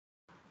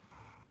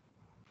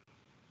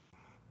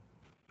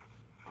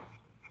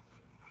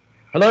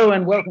Hello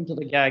and welcome to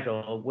The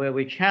Gaggle, where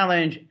we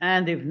challenge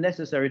and, if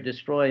necessary,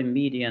 destroy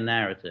media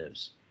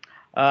narratives.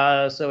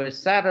 So it's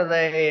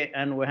Saturday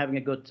and we're having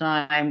a good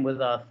time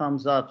with our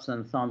thumbs ups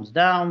and thumbs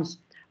downs.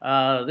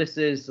 This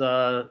is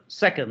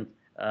second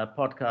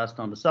podcast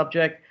on the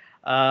subject.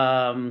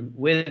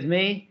 With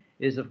me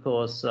is, of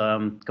course,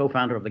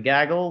 co-founder of The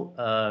Gaggle,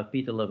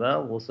 Peter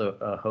Lavelle, also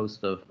a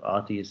host of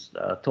RT's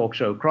talk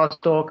show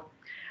Crosstalk.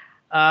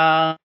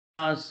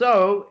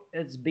 So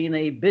it's been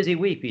a busy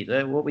week,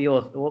 Peter. What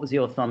was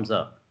your thumbs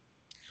up?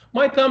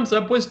 My thumbs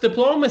up was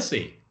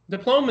diplomacy.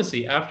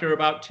 Diplomacy. After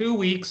about 2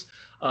 weeks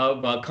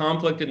of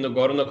conflict in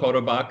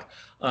Nagorno-Karabakh,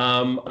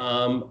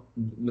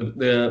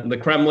 the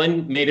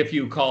Kremlin made a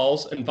few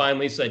calls and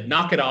finally said,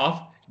 knock it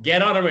off,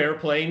 get on an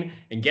airplane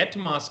and get to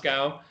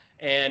Moscow.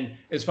 And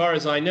as far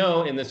as I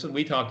know, and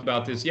we talked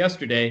about this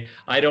yesterday,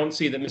 I don't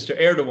see that Mr.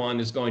 Erdogan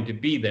is going to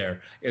be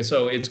there. And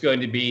so it's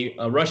going to be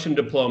Russian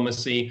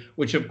diplomacy,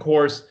 which of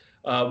course,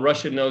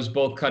 Russia knows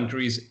both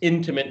countries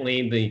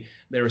intimately.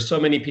 There are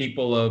so many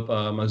people of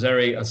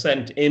Azeri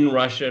ascent in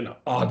Russia, and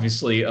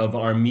obviously of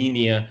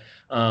Armenia.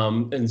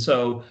 And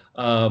so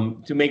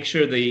to make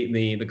sure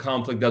the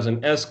conflict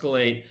doesn't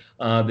escalate,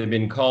 they've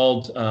been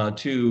called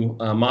to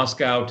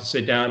Moscow to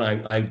sit down.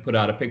 I put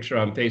out a picture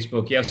on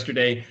Facebook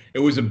yesterday. It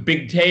was a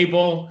big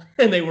table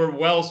and they were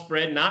well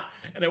spread,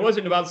 and it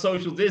wasn't about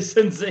social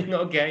distancing.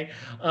 Okay.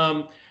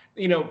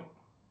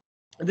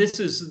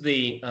 This is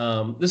the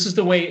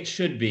way it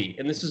should be,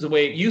 and this is the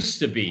way it used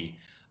to be.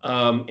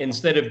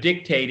 Instead of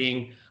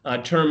dictating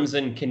terms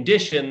and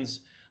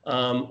conditions,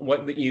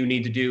 what you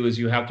need to do is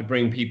you have to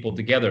bring people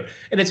together.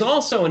 And it's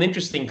also an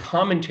interesting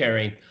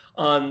commentary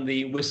on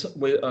the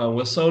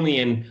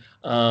Wilsonian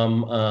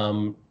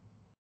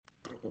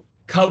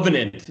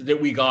covenant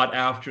that we got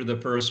after the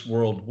First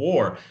World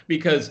War,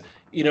 because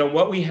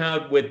what we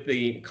have with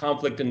the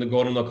conflict in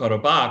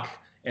Nagorno-Karabakh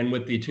and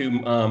with the two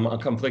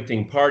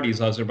conflicting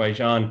parties,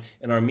 Azerbaijan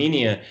and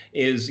Armenia,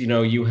 is,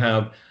 you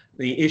have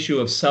the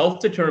issue of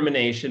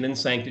self-determination and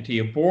sanctity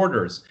of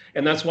borders.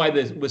 And that's why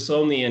the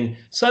Wilsonian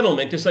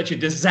settlement is such a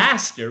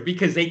disaster,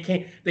 because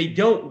they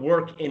don't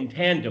work in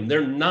tandem.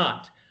 They're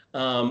not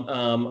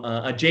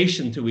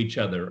adjacent to each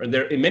other. And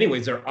in many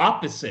ways, they're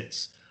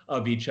opposites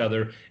of each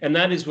other. And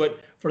that is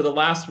what, for the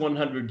last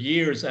 100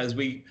 years, as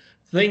we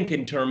think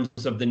in terms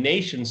of the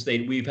nation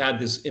state, we've had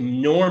this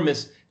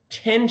enormous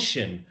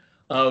tension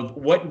of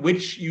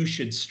which you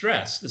should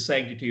stress, the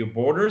sanctity of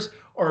borders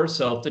or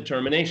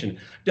self-determination.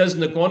 Does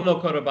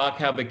Nagorno-Karabakh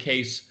have a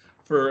case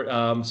for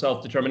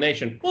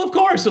self-determination? Well, of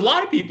course, a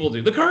lot of people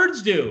do. The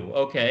Kurds do,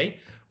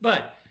 okay?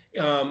 But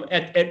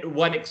at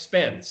what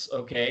expense,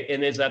 okay?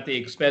 And is at the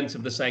expense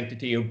of the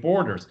sanctity of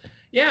borders?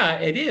 Yeah,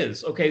 it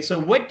is, okay? So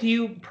what do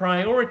you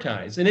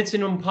prioritize? And it's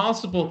an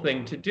impossible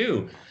thing to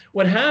do.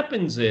 What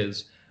happens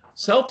is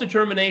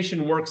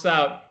self-determination works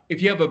out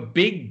if you have a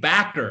big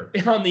backer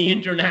on the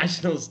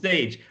international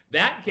stage.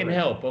 That can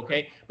help,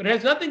 okay? But it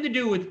has nothing to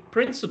do with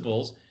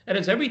principles. It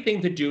has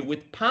everything to do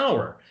with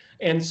power.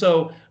 And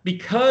so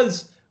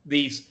because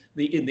the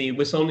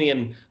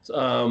Wilsonian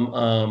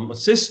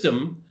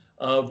system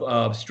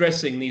of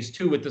stressing these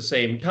two at the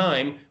same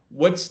time,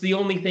 what's the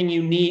only thing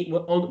you need?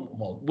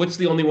 Well, what's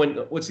the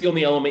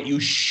only element you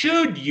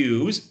should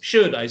use,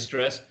 should I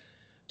stress,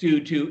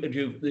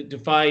 to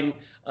find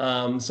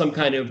some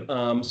kind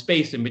of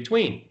space in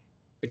between?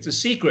 It's a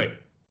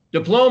secret,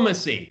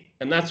 diplomacy,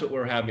 and that's what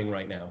we're having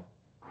right now.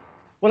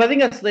 Well, I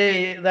think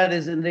that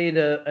is indeed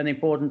an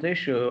important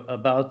issue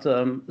about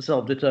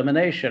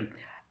self-determination.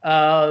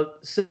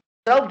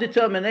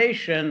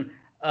 Self-determination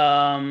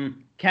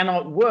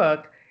cannot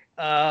work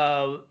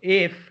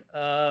if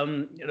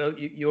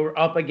you're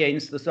up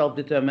against the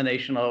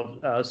self-determination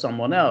of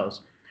someone else.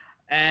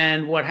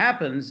 And what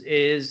happens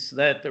is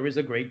that there is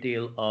a great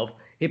deal of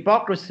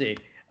hypocrisy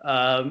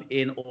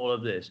in all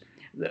of this.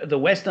 The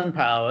Western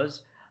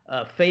powers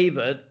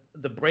favored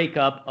the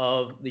breakup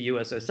of the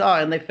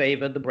USSR, and they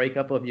favored the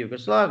breakup of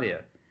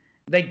Yugoslavia.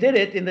 They did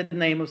it in the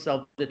name of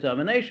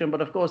self-determination, but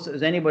of course,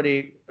 as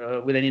anybody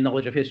with any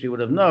knowledge of history would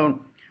have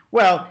known,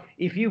 well,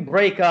 if you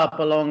break up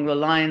along the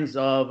lines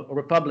of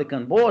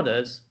Republican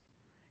borders,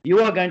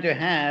 you are going to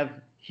have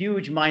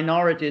huge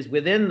minorities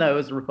within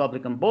those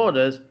Republican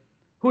borders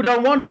who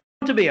don't want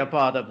to be a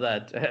part of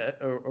that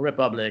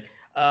republic.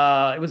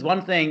 It was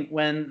one thing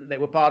when they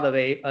were part of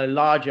a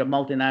larger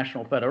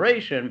multinational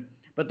federation,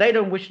 but they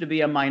don't wish to be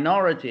a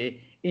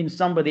minority in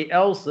somebody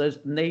else's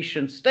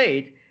nation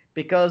state,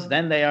 because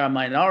then they are a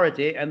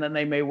minority, and then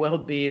they may well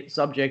be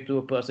subject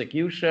to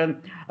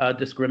persecution,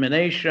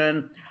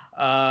 discrimination,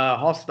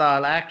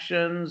 hostile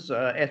actions,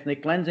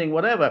 ethnic cleansing,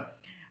 whatever.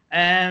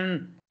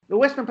 And the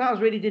Western powers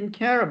really didn't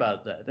care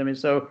about that. I mean,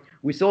 so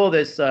we saw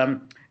this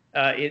in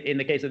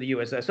the case of the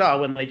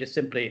USSR, when they just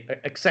simply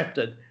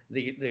accepted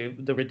the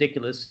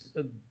ridiculous,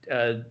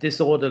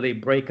 disorderly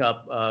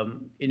breakup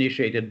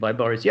initiated by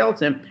Boris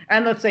Yeltsin.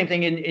 And the same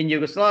thing in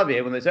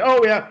Yugoslavia, when they say,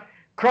 oh, yeah,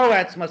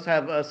 Croats must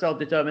have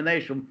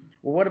self-determination.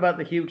 Well, what about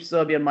the huge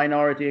Serbian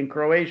minority in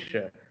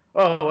Croatia?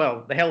 Oh,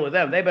 well, the hell with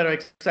them. They better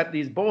accept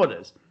these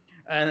borders.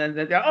 And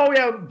then, oh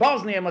yeah,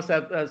 Bosnia must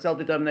have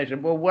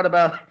self-determination. Well, what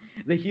about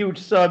the huge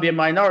Serbian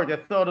minority, a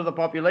third of the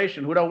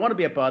population, who don't want to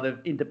be a part of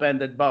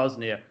independent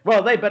Bosnia?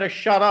 Well, they better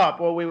shut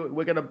up, or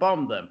we're going to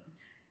bomb them.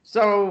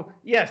 So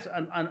yes,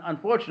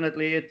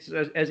 unfortunately, it's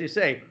as you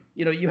say,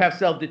 you have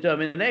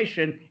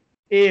self-determination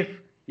if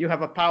you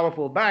have a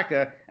powerful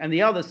backer, and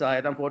the other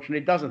side,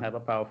 unfortunately, doesn't have a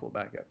powerful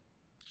backer.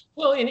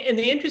 Well, and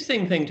the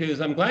interesting thing, too,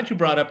 is I'm glad you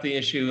brought up the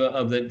issue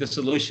of the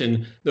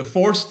dissolution, the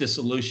forced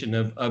dissolution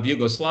of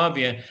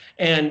Yugoslavia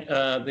and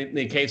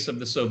the case of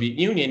the Soviet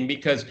Union,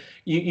 because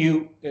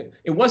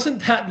it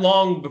wasn't that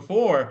long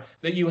before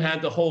that you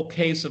had the whole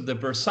case of the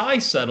Versailles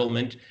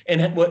settlement,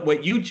 and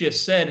what you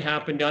just said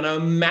happened on a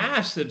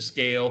massive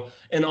scale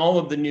in all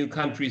of the new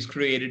countries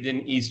created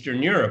in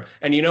Eastern Europe.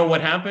 And you know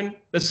what happened?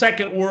 The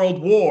Second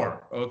World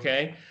War,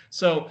 okay?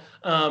 So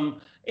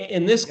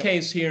in this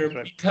case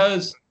here,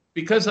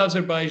 because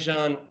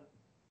Azerbaijan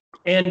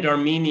and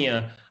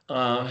Armenia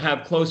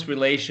have close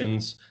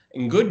relations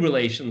and good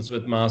relations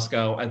with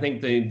Moscow, I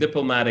think the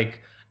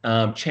diplomatic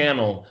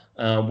channel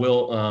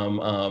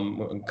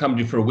will come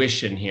to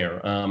fruition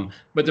here.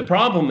 But the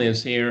problem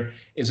is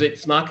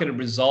it's not going to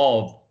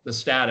resolve the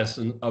status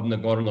of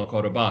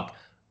Nagorno-Karabakh.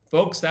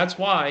 Folks, that's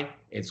why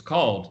it's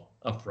called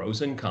a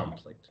frozen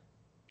conflict.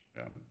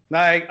 Yeah.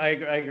 I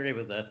agree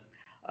with that.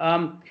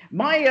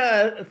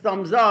 My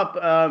thumbs up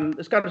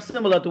is kind of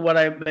similar to what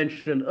I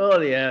mentioned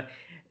earlier,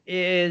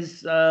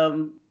 is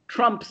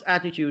Trump's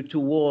attitude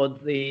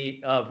toward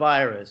the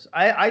virus.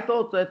 I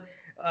thought that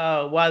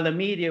while the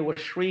media was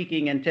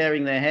shrieking and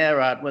tearing their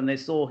hair out when they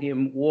saw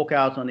him walk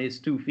out on his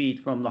 2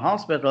 feet from the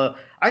hospital,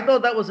 I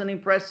thought that was an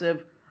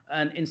impressive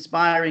and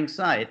inspiring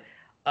sight.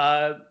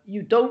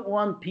 You don't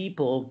want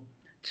people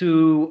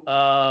to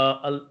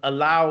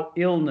allow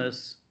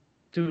illness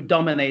to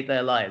dominate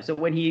their lives. So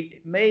when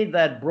he made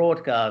that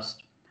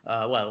broadcast,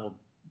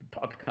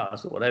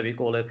 podcast or whatever you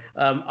call it,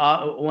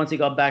 once he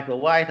got back to the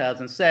White House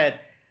and said,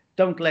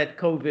 "Don't let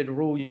COVID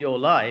rule your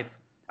life,"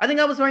 I think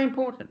that was very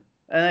important.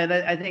 And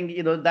I think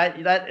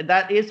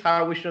that is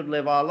how we should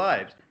live our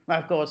lives. Now,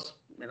 of course,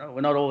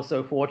 we're not all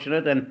so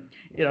fortunate, and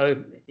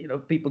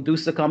people do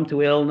succumb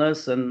to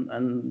illness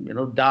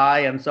and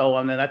die and so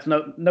on, and that's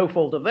no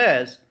fault of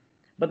theirs.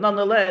 But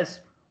nonetheless,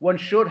 one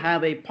should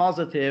have a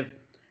positive,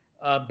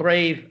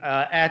 brave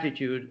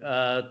attitude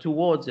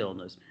towards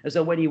illness. And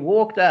so when he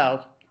walked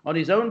out on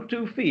his own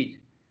 2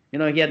 feet, he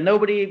had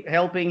nobody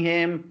helping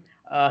him,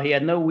 he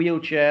had no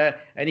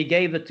wheelchair, and he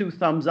gave the 2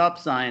 thumbs up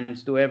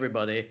signs to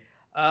everybody.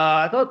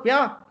 I thought,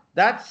 yeah,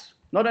 that's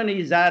not only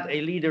is that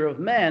a leader of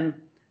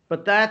men,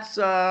 but that's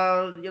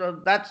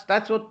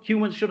that's what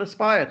humans should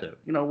aspire to.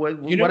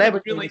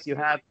 Whatever illness you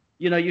have,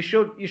 you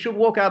should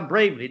walk out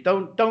bravely.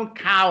 Don't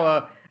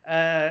cower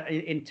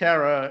in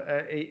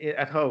terror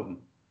at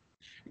home.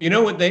 You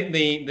know what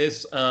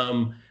this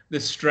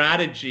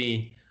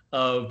strategy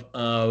of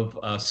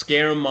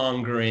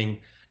scaremongering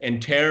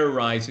and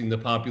terrorizing the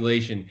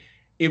population.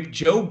 If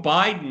Joe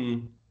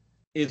Biden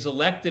is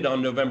elected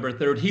on November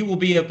 3rd, he will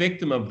be a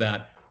victim of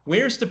that.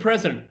 Where's the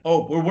president?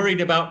 Oh, we're worried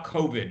about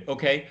COVID.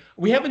 Okay.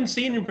 We haven't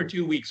seen him for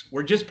 2 weeks.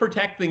 We're just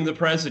protecting the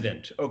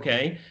president.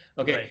 Okay.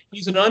 Okay. Right.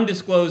 He's an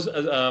undisclosed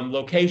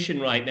location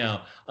right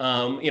now.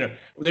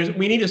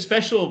 We need a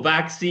special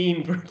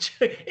vaccine for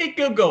it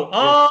could go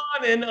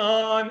on and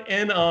on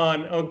and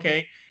on.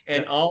 Okay.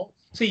 And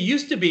it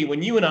used to be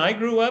when you and I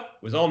grew up,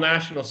 it was all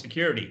national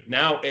security.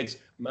 Now it's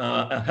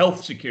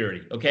health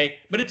security. Okay.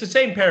 But it's the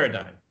same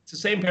paradigm. It's the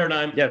same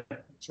paradigm. Yeah.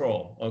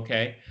 Control.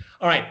 Okay.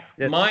 All right.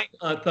 Yes. My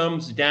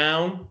thumbs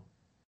down,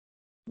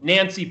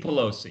 Nancy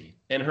Pelosi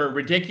and her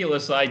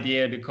ridiculous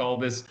idea to call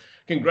this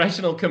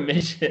congressional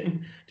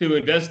commission to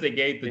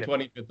investigate the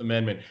 25th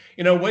Amendment.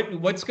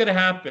 What's going to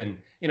happen?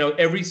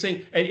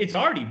 It's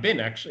already been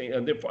actually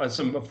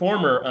some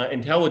former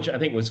intelligence, I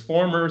think it was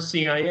former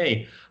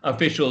CIA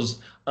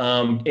officials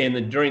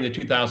during the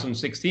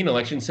 2016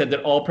 election said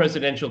that all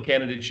presidential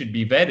candidates should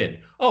be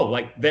vetted. Oh,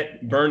 like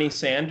vet Bernie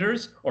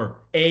Sanders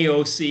or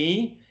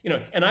AOC?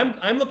 And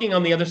I'm looking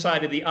on the other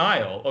side of the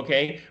aisle,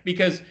 okay,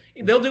 because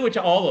they'll do it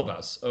to all of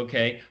us,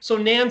 okay. So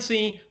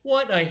Nancy,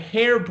 what a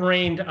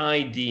harebrained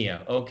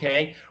idea,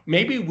 okay.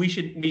 Maybe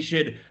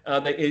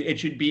it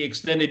should be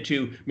extended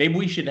to, maybe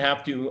we should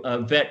have to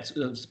vet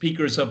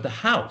speakers of the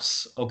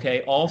House,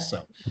 okay,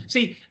 also.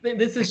 See,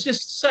 this is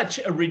just such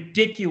a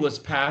ridiculous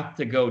path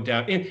to go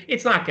down.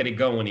 It's not going to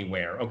go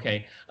anywhere,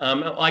 okay.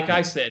 Like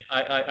I said,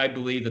 I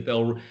believe that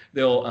they'll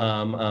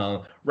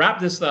wrap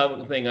this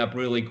thing up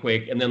really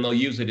quick, and then they'll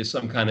use it as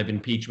some kind of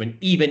impeachment,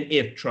 even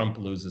if Trump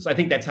loses. I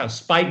think that's how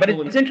spiteful. But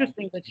it's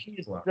interesting that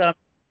she's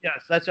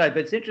yes, that's right.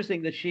 But it's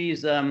interesting that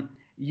she's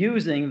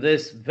using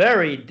this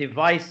very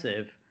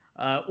divisive,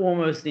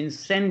 almost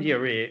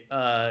incendiary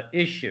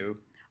issue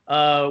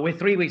with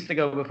 3 weeks to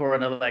go before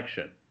an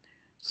election.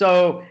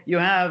 So you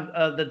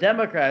have the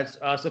Democrats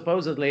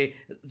supposedly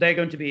they're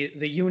going to be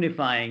the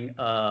unifying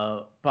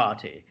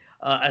party,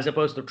 as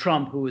opposed to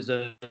Trump, who is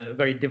a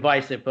very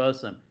divisive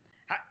person.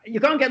 You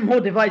can't get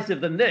more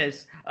divisive than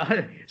this,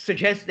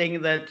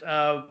 suggesting that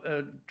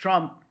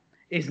Trump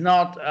is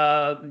not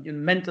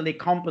mentally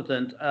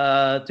competent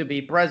to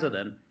be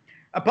president.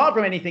 Apart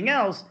from anything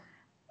else,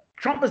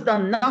 Trump has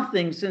done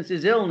nothing since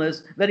his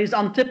illness that is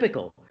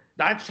untypical.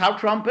 That's how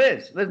Trump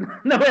is. There's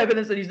no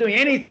evidence that he's doing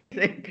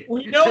anything.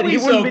 We know that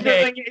he's wouldn't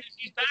okay. Be doing.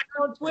 He's back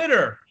on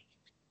Twitter.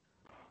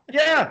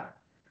 Yeah.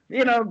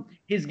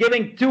 He's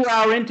giving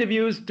 2-hour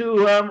interviews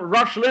to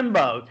Rush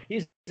Limbaugh.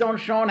 He's on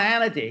Sean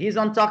Hannity. He's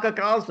on Tucker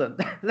Carlson.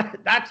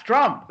 That's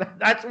Trump.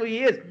 That's who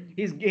he is.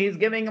 He's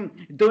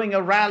doing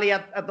a rally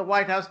at the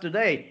White House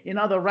today,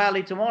 another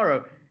rally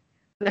tomorrow.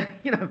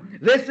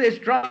 This is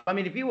Trump. I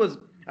mean, if he was,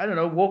 I don't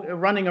know,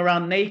 running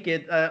around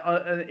naked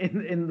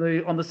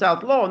on the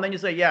South Lawn, then you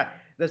say, yeah,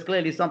 there's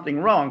clearly something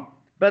wrong.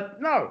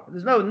 But no,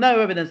 there's no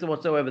evidence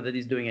whatsoever that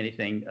he's doing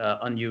anything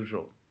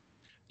unusual.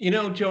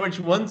 George,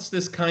 once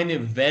this kind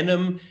of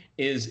venom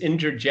is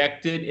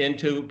interjected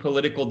into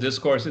political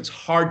discourse, it's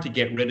hard to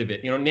get rid of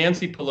it.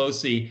 Nancy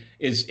Pelosi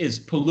is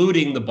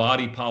polluting the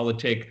body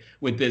politic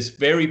with this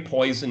very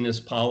poisonous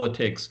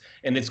politics.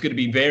 And it's going to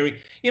be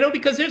very,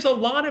 because there's a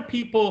lot of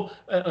people,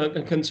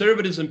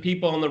 conservatives and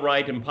people on the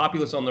right and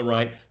populists on the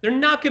right, they're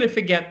not going to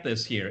forget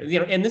this here.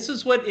 And this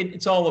is what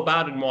it's all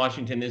about in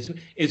Washington is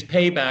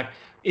payback.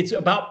 It's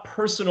about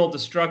personal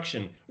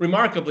destruction.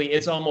 Remarkably,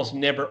 it's almost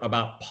never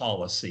about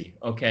policy,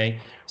 okay?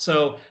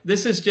 So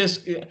this is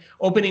just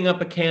opening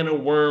up a can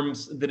of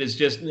worms that is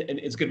just,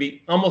 it's going to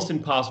be almost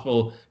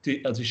impossible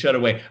to shut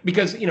away.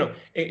 Because,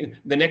 the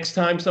next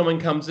time someone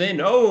comes in,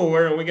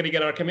 we're going to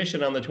get our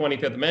commission on the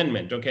 25th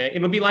Amendment, okay?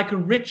 It'll be like a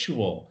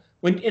ritual.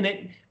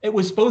 It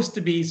was supposed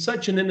to be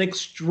such an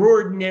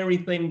extraordinary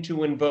thing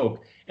to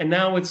invoke. And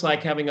now it's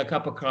like having a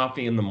cup of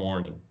coffee in the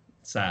morning.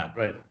 Sad.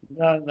 Right.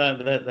 No,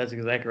 that's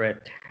exactly right.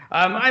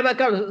 I've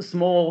got a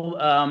small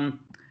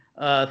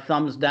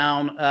thumbs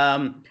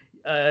down.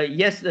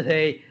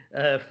 Yesterday,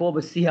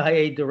 former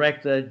CIA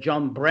director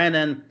John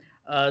Brennan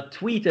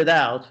tweeted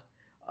out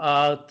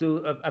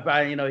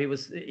about he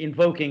was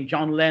invoking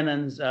John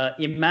Lennon's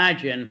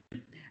 "Imagine,"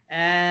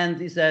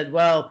 and he said,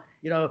 "Well,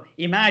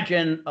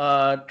 imagine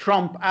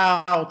Trump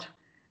out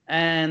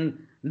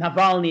and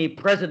Navalny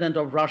president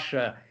of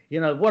Russia.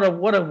 What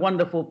a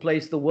wonderful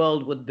place the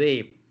world would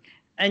be."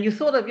 And you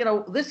thought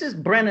of, this is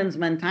Brennan's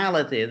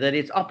mentality, that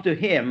it's up to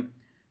him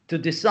to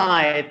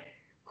decide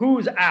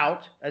who's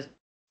out as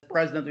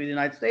president of the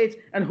United States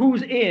and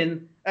who's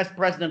in as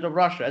president of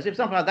Russia, as if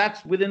somehow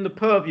that's within the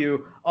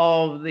purview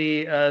of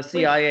the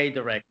CIA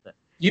director.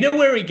 You know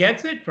where he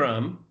gets it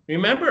from?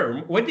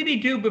 Remember, what did he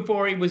do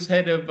before he was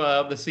head of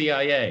the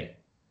CIA?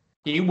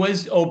 He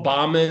was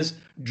Obama's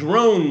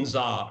drone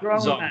czar.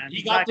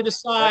 He got to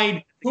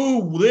decide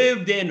who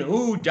lived and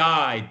who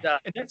died.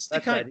 And that's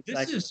the kind. Right,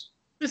 exactly.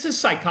 This is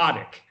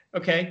psychotic.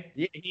 Okay.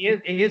 He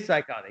is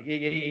psychotic.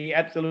 He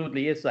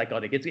absolutely is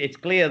psychotic. It's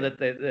clear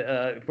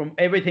that from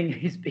everything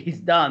he's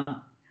done,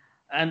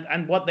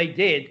 and what they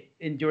did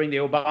during the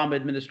Obama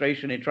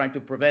administration in trying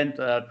to prevent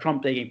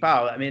Trump taking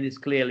power, I mean, it's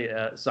clearly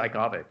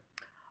psychotic.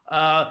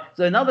 So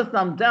another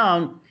thumb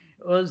down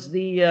was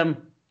the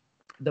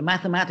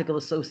Mathematical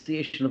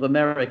Association of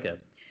America.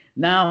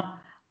 Now,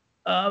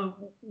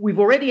 we've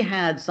already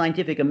had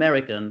Scientific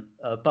American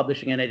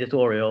publishing an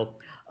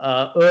editorial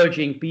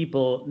urging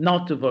people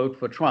not to vote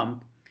for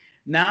Trump.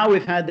 Now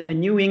we've had the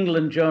New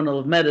England Journal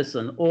of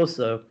Medicine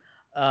also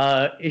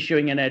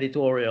issuing an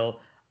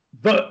editorial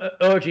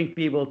urging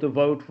people to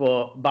vote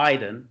for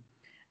Biden.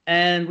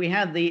 And we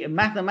had the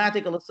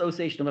Mathematical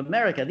Association of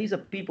America. These are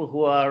people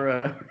who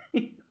are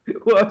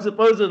who are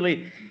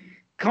supposedly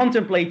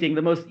contemplating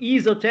the most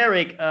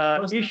esoteric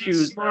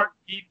issues. Smart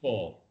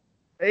people.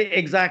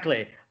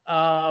 Exactly.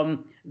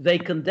 They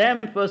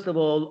condemned, first of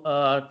all,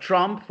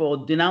 Trump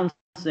for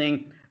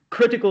denouncing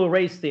critical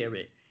race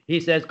theory. He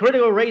says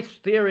critical race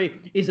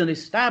theory is an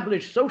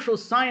established social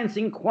science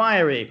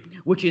inquiry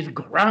which is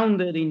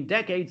grounded in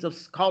decades of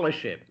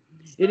scholarship.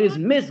 It is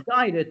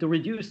misguided to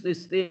reduce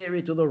this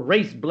theory to the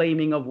race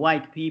blaming of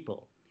white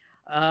people.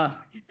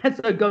 And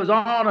so it goes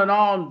on and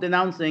on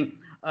denouncing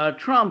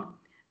Trump.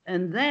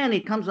 And then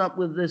he comes up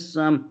with this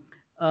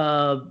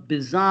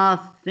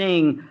bizarre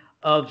thing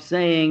of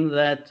saying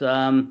that,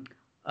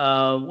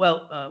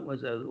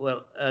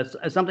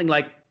 something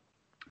like,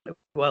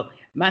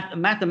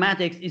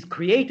 mathematics is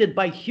created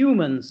by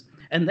humans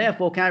and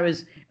therefore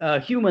carries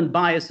human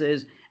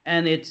biases,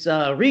 and its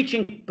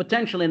reaching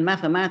potential in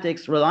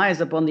mathematics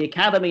relies upon the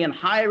academy and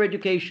higher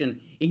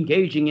education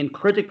engaging in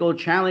critical,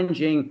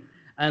 challenging,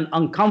 and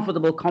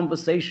uncomfortable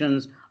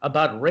conversations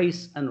about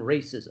race and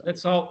racism.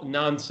 That's all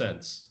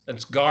nonsense.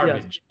 That's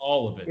garbage. Yes.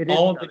 All of it.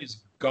 All of it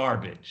is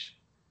garbage.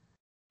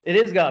 It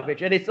is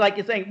garbage. And it's like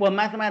you're saying, well,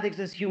 mathematics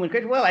is human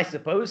creation. Well, I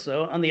suppose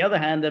so. On the other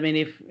hand, I mean,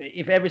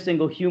 if every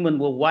single human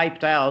were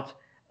wiped out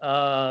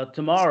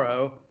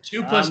tomorrow,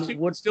 2 + 2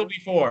 would still be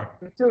 4.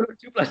 2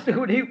 + 2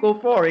 would equal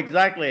 4,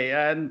 exactly.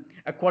 And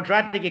a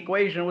quadratic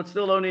equation would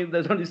still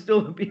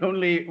be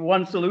only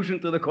one solution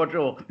to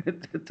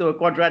to a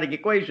quadratic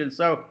equation.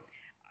 So,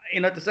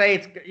 to say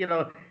it's,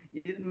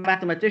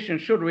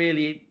 mathematicians should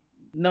really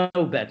know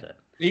better.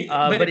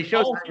 But if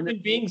all human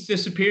beings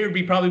disappeared,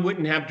 we probably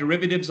wouldn't have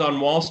derivatives on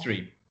Wall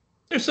Street.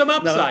 There's some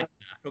upside No, to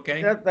that,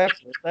 okay?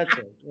 that's it. That's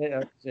it. Yeah,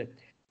 that's it.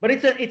 But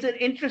it's an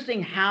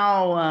interesting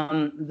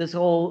how this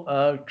whole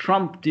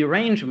Trump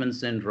derangement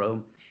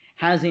syndrome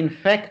has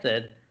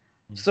infected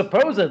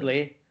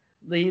supposedly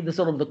the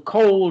sort of the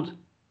cold,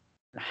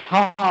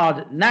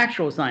 hard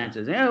natural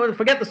sciences.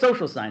 Forget the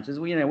social sciences.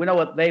 We know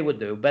what they would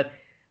do, but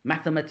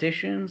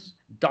mathematicians,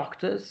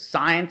 doctors,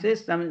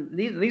 scientists. I mean,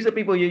 these are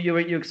people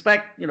you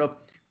expect,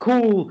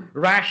 cool,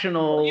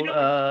 rational,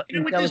 What this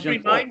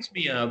intelligent folk. reminds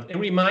me of? It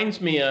reminds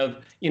me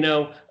of,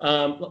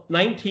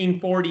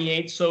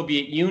 1948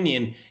 Soviet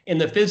Union in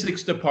the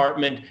physics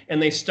department,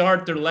 and they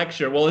start their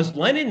lecture. Well, as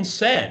Lenin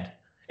said,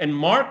 and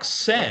Marx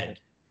said,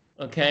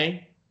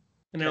 okay,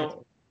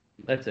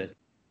 That's it.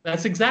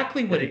 that's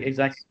exactly what it is.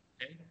 Exactly.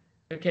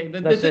 Okay,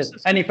 That's it.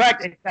 And in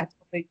fact, that's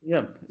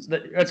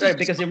that's right.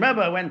 Because you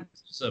remember when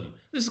this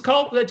is it's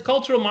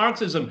cultural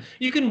Marxism.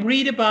 You can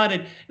read about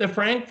it. The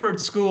Frankfurt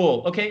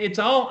School. Okay, it's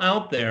all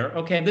out there.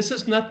 Okay, this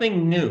is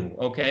nothing new.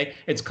 Okay,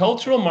 it's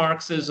cultural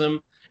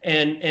Marxism,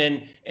 and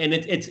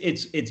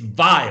it's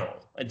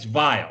vile. It's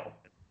vile.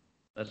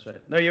 That's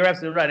right. No, you're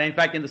absolutely right. In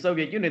fact, in the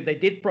Soviet Union, they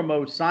did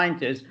promote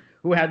scientists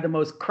who had the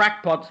most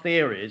crackpot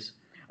theories.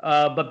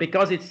 But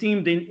because it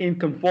seemed in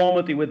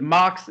conformity with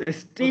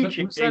Marxist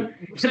teaching,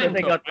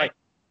 they got like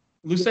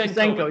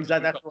Lysenko. Exactly,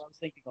 that's what I was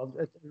thinking of.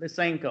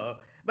 Lysenko.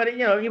 But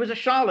he was a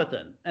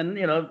charlatan, and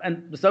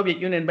and the Soviet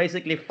Union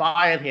basically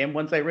fired him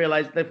once they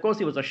realized that, of course,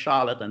 he was a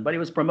charlatan. But he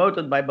was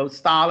promoted by both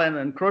Stalin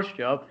and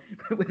Khrushchev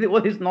with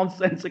all his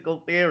nonsensical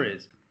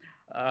theories.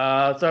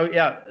 So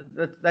yeah,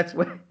 that's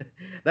where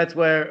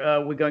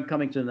we're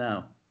coming to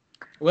now.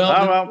 Well,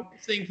 the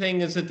interesting thing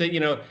is that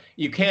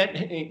you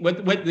can't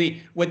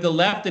what the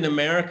left in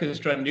America is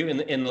trying to do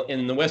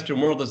in the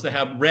Western world is to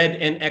have read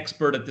and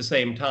expert at the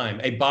same time,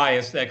 a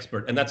biased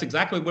expert, and that's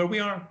exactly where we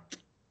are.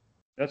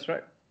 That's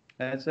right.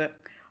 That's it.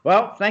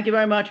 Well, thank you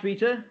very much,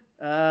 Peter.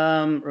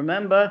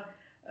 Remember,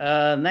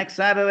 next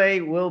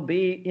Saturday will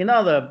be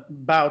another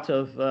bout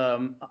of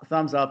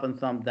thumbs up and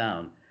thumb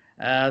down.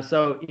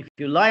 So if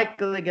you like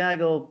the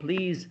gaggle,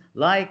 please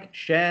like,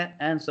 share,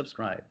 and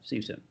subscribe. See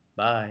you soon.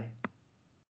 Bye.